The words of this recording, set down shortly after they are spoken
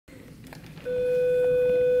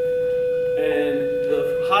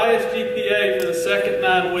highest GPA for the second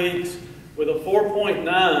 9 weeks with a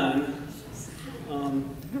 4.9.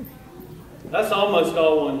 That's almost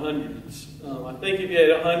all 100s. I think if you had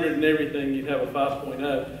 100 and everything, you'd have a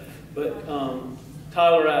 5.0. But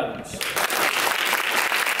Tyler Adams.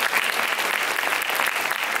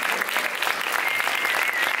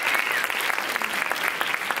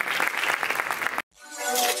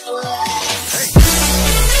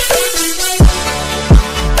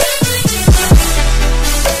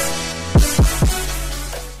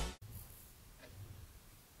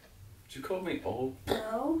 Did you call me old?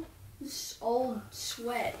 No, it's old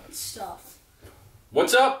sweat stuff.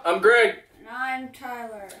 What's up? I'm Greg. And I'm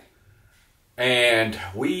Tyler. And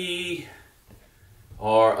we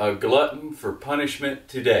are a glutton for punishment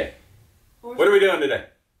today. What are we doing today?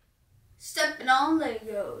 Stepping on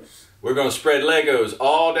Legos. We're going to spread Legos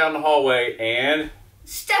all down the hallway and...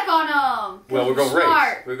 Step on them! Well, we're going to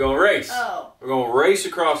race. We're going to race. Oh. We're going to race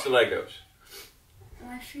across the Legos.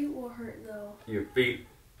 My feet will hurt though. Your feet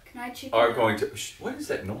Can I check are going to... Shh, what is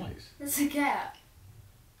that noise? That's a cat.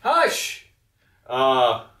 Hush!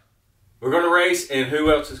 We're going to race, and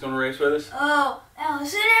who else is going to race with us? Oh,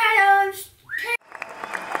 Allison Adams!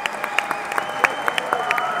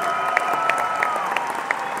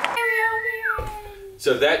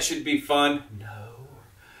 So that should be fun.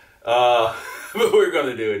 No. But we're going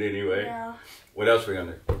to do it anyway. Yeah. What else are we going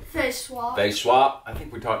to do? Face swap. Face swap. I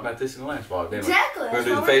think we talked about this in the last vlog, didn't we? Exactly. We're going to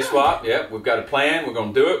do the face swap. Yep. We've got a plan. We're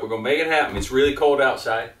going to do it. We're going to make it happen. It's really cold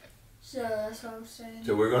outside. So that's what I'm saying.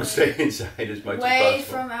 So we're going to stay inside as much as possible. Away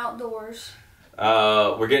from outdoors.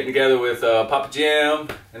 We're getting together with Papa Jim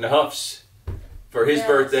and the Huffs for his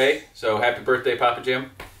birthday. So happy birthday, Papa Jim.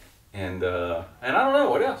 And I don't know,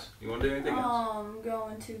 what else? You want to do anything else?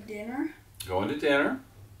 Going to dinner. Going to dinner.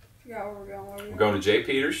 Forgot where we're going. We're going to J.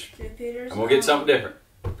 Peters. J. Peters. I'm going to get something different.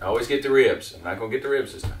 I always get the ribs. I'm not going to get the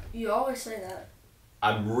ribs this time. You always say that.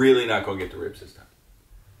 I'm really not going to get the ribs this time.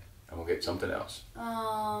 I'm going to get something else.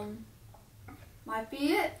 Might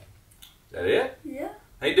be it. Is that it? Yeah.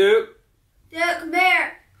 Hey, Duke. Duke, come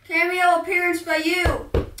here. Cameo appearance by you.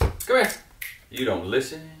 Come here. You don't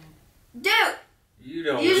listen. Duke. You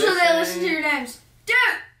don't Usually listen. they listen to your names. Duke.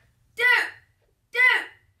 Duke. Duke.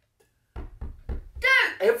 Duke.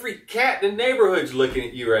 Every cat in the neighborhood's looking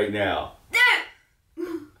at you right now. Duke.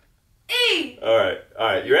 E. All right.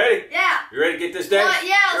 You ready? Yeah. You ready to get this done?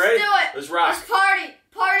 Yeah, let's do it. Let's rock. Let's party.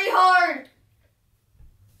 Party hard.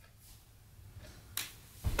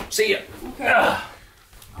 See ya. Okay. A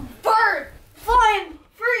bird flying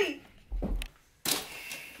free.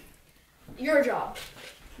 Your job.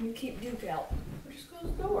 You keep Duke out. Just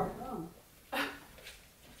close the door. Oh.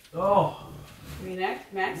 Oh. I mean,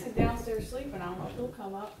 Max is downstairs sleeping. I don't know if he'll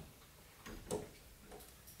come up.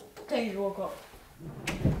 Take your woke up.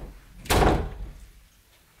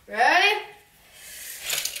 Ready?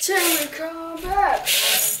 Till we come back.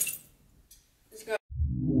 Let's go.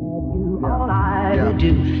 All I would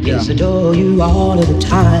do is adore you all of the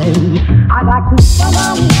time. I'd like to.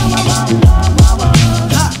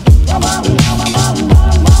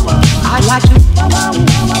 I'd like to.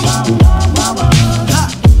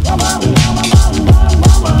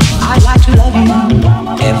 I'd like to love you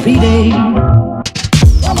every day.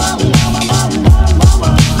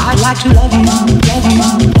 I'd like to love you, love you.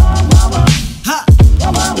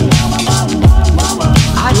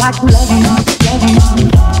 I'd like to love you,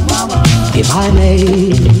 if I may,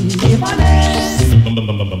 if I may.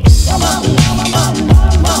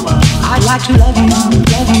 I'd like to love you,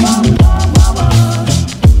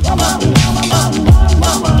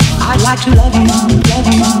 I'd like to love you,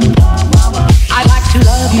 I'd like to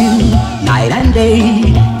love you night and day,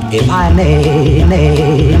 if I may.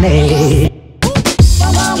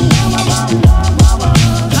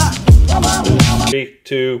 3,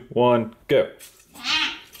 2, 1, go.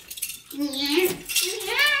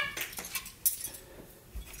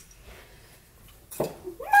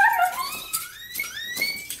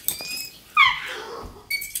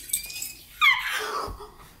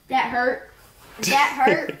 That hurt. That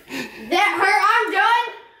hurt. That hurt. I'm done.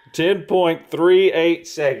 10.38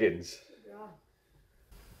 seconds.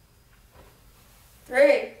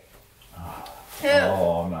 3, 2.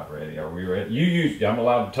 Oh, I'm not ready. Are we ready? I'm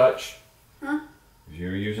allowed to touch. Huh?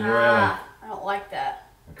 You're using your hand. I don't like that.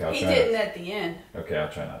 Okay, I'll He try didn't not at the end. to. Okay, I'll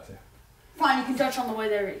try not to. Fine, you can touch on the way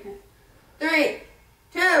there. 3,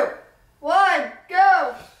 2, 1,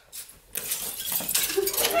 go.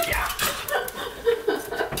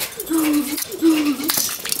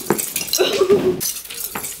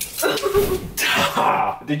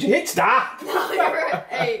 Did you hit stop? No, you're at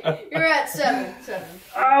 8. You're at 7.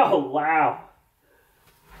 Oh, wow.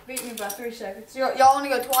 beat me by 3 seconds. Y'all want to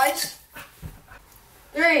go twice?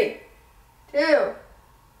 3, 2,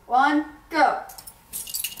 1, go.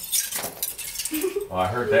 Oh, I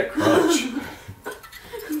heard that crunch.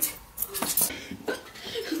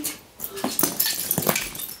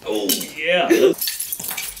 Oh yeah.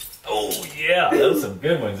 Oh yeah, those some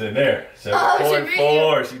good ones in there.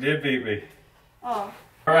 7.4. She did beat me. Oh.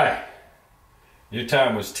 All right. Your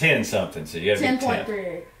time was 10 something, so you gotta be 10.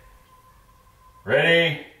 10.38.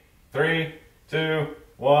 Ready? 3, 2,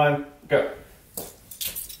 1, go.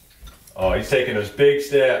 Oh, he's taking those big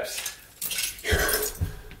steps.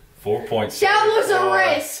 4.7. That was a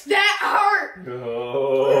race. That hurt.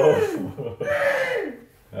 Oh.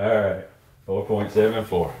 All right.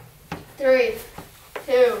 4.74. 3,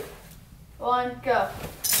 2, 1, go.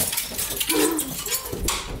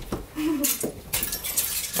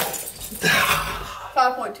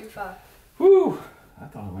 5.25. Woo! I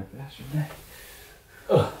thought I went faster than that.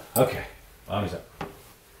 Oh, okay. Mommy's up.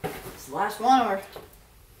 It's the last one, or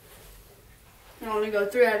I want to go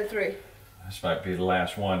 3 out of 3. This might be the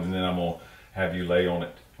last one, and then I'm gonna have you lay on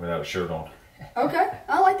it without a shirt on. Okay,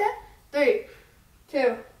 I like that. 3,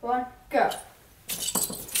 2, 1, go.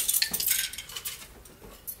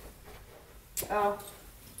 Oh.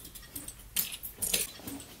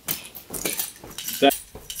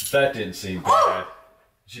 That didn't seem bad.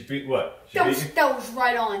 She beat what? She beat you? That was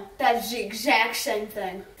right on. That's the exact same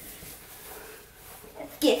thing.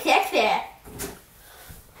 Let's get sexy.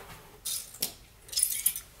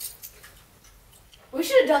 We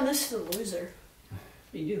should have done this to the loser.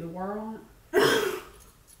 You do the whir on it?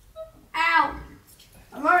 Ow!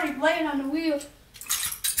 I'm already laying on the wheel.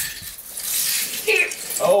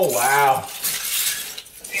 Oh wow!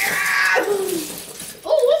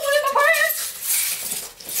 Oh, look at my pants!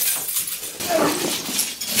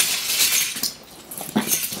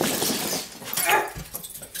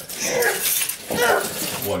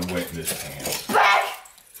 One went in his pants. Back!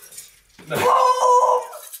 Home!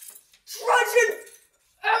 Trudging!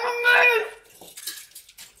 I'm a man!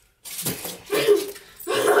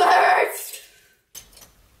 Hurts!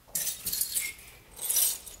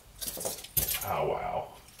 Oh wow!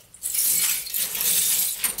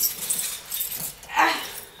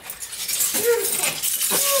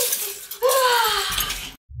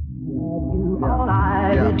 All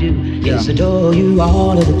I do is adore you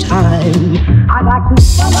all of the time. I like to.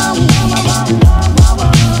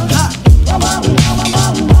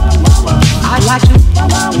 I like to.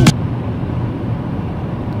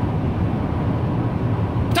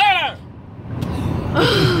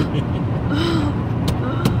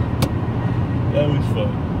 That was fun.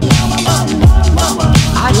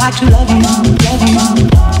 I like to love you, love you.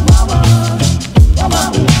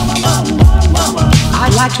 I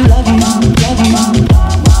like to love you, love you.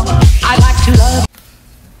 I like to love.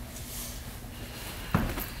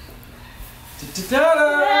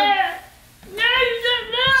 Ta-da!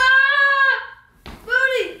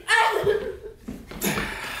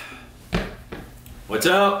 What's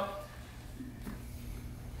up?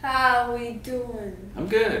 How we doing? I'm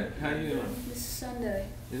good. How you doing? This is Sunday.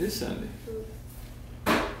 It is Sunday.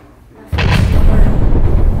 My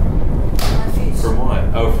feet. From what?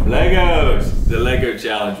 Oh, from Legos. The Lego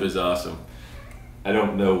challenge was awesome. I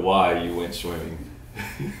don't know why you went swimming.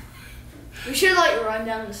 We should like run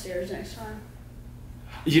down the stairs next time.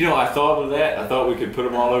 You know, I thought of that. I thought we could put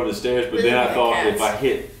them all over the stairs, but then I thought if I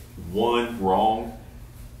hit one wrong,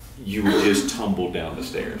 you would just tumble down the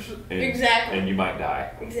stairs. And, Exactly. And you might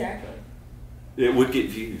die. Exactly. It would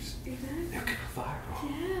get views. Exactly. They'll go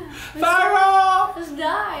viral. Yeah. Viral! Let's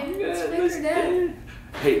die. Let's Yeah, make let's her dead.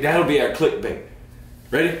 Hey, that'll be our clickbait.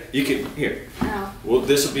 Ready? You can, here. No. Well,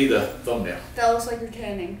 this will be the thumbnail. That looks like you're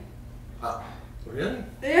tanning. Really?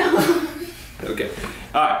 Yeah. Okay.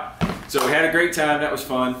 All right. So we had a great time. That was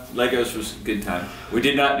fun. Legos was a good time. We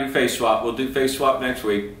did not do face swap. We'll do face swap next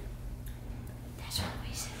week. That's what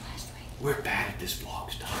we said last week. We're bad at this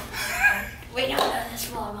vlog stuff. We don't know this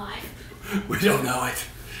vlog life. We don't know it.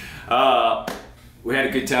 We had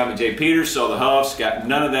a good time with Jay Peters. Saw the Huffs. Got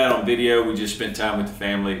none of that on video. We just spent time with the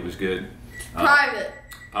family. It was good. Private.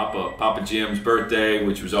 Papa Jim's birthday,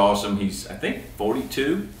 which was awesome. He's, I think,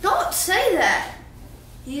 42. Don't say that.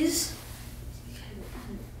 He's.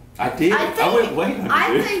 I did. I went way under.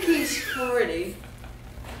 I think he's 40.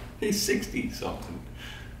 He's 60 something.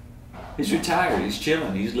 He's retired. He's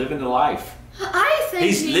chilling. He's living the life. I think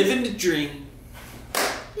He's living the dream.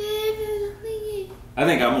 I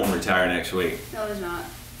think I'm gonna retire next week. No, he's not.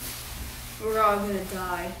 We're all gonna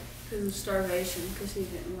die because of starvation because he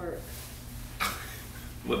didn't work.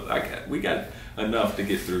 Well, we got enough to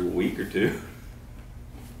get through a week or two.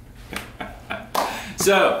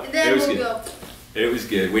 So, And then it was we'll good. go. It was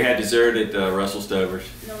good. We had dessert at Russell Stover's.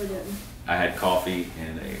 No, we didn't. I had coffee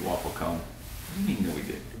and a waffle cone. What do you mean no we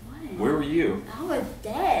did? What? Where were you? I was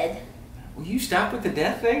dead. Will you stop with the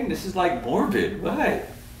death thing? This is like morbid. What?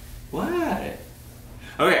 What?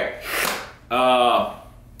 Okay.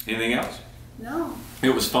 Anything else? No. It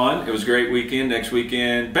was fun. It was a great weekend. Next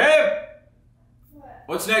weekend, babe. What?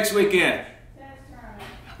 What's next weekend? Tennis tournament.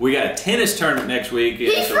 We got a tennis tournament next week. He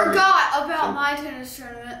So we're- forgot about my tennis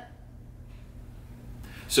tournament.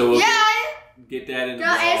 So we'll Yeah. get that in the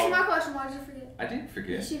Now answer vlog. my question. Why did you forget? I didn't forget.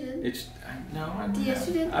 Yes, you did. It's no, I didn't. Yes,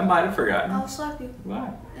 you did. I might have forgotten. I'll slap you. Why?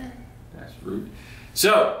 Eh. That's rude.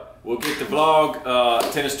 So we'll get the vlog,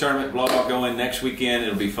 tennis tournament vlog going next weekend.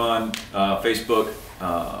 It'll be fun. Facebook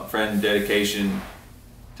friend dedication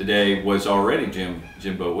today was already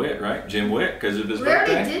Jimbo Witt, right? Jim Witt because of his We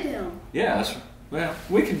birthday. already did him. Yeah, that's, well,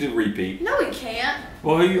 we can do repeat. No, we can't.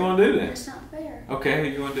 Well, who you want to do then? It's not fair. Okay,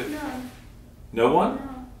 who you want to do? No. No one? No.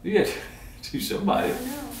 You got to do somebody. I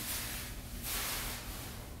know.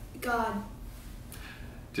 God.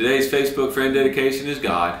 Today's Facebook friend dedication is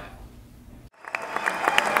God.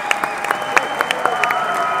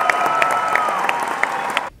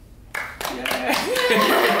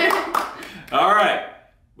 All right.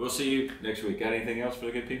 We'll see you next week. Got anything else for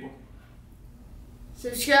the good people?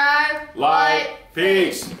 Subscribe. Like,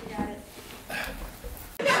 peace. You got it.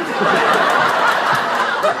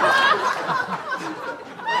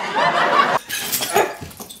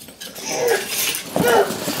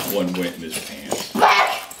 One went in his pants.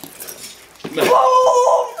 Back. No.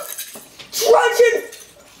 Oh! Trudging.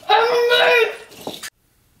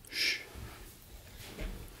 Shh.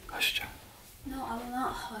 Hush, John. No, I will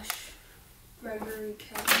not hush. Gregory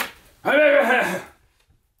Kevin. Am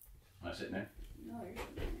I sitting there? No, you're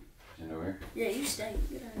Sitting over here? Yeah, you stink.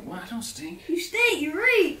 Get out of here. Well, I don't stink. You stink. You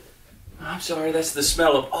reek. I'm sorry, that's the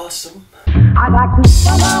smell of awesome. I like to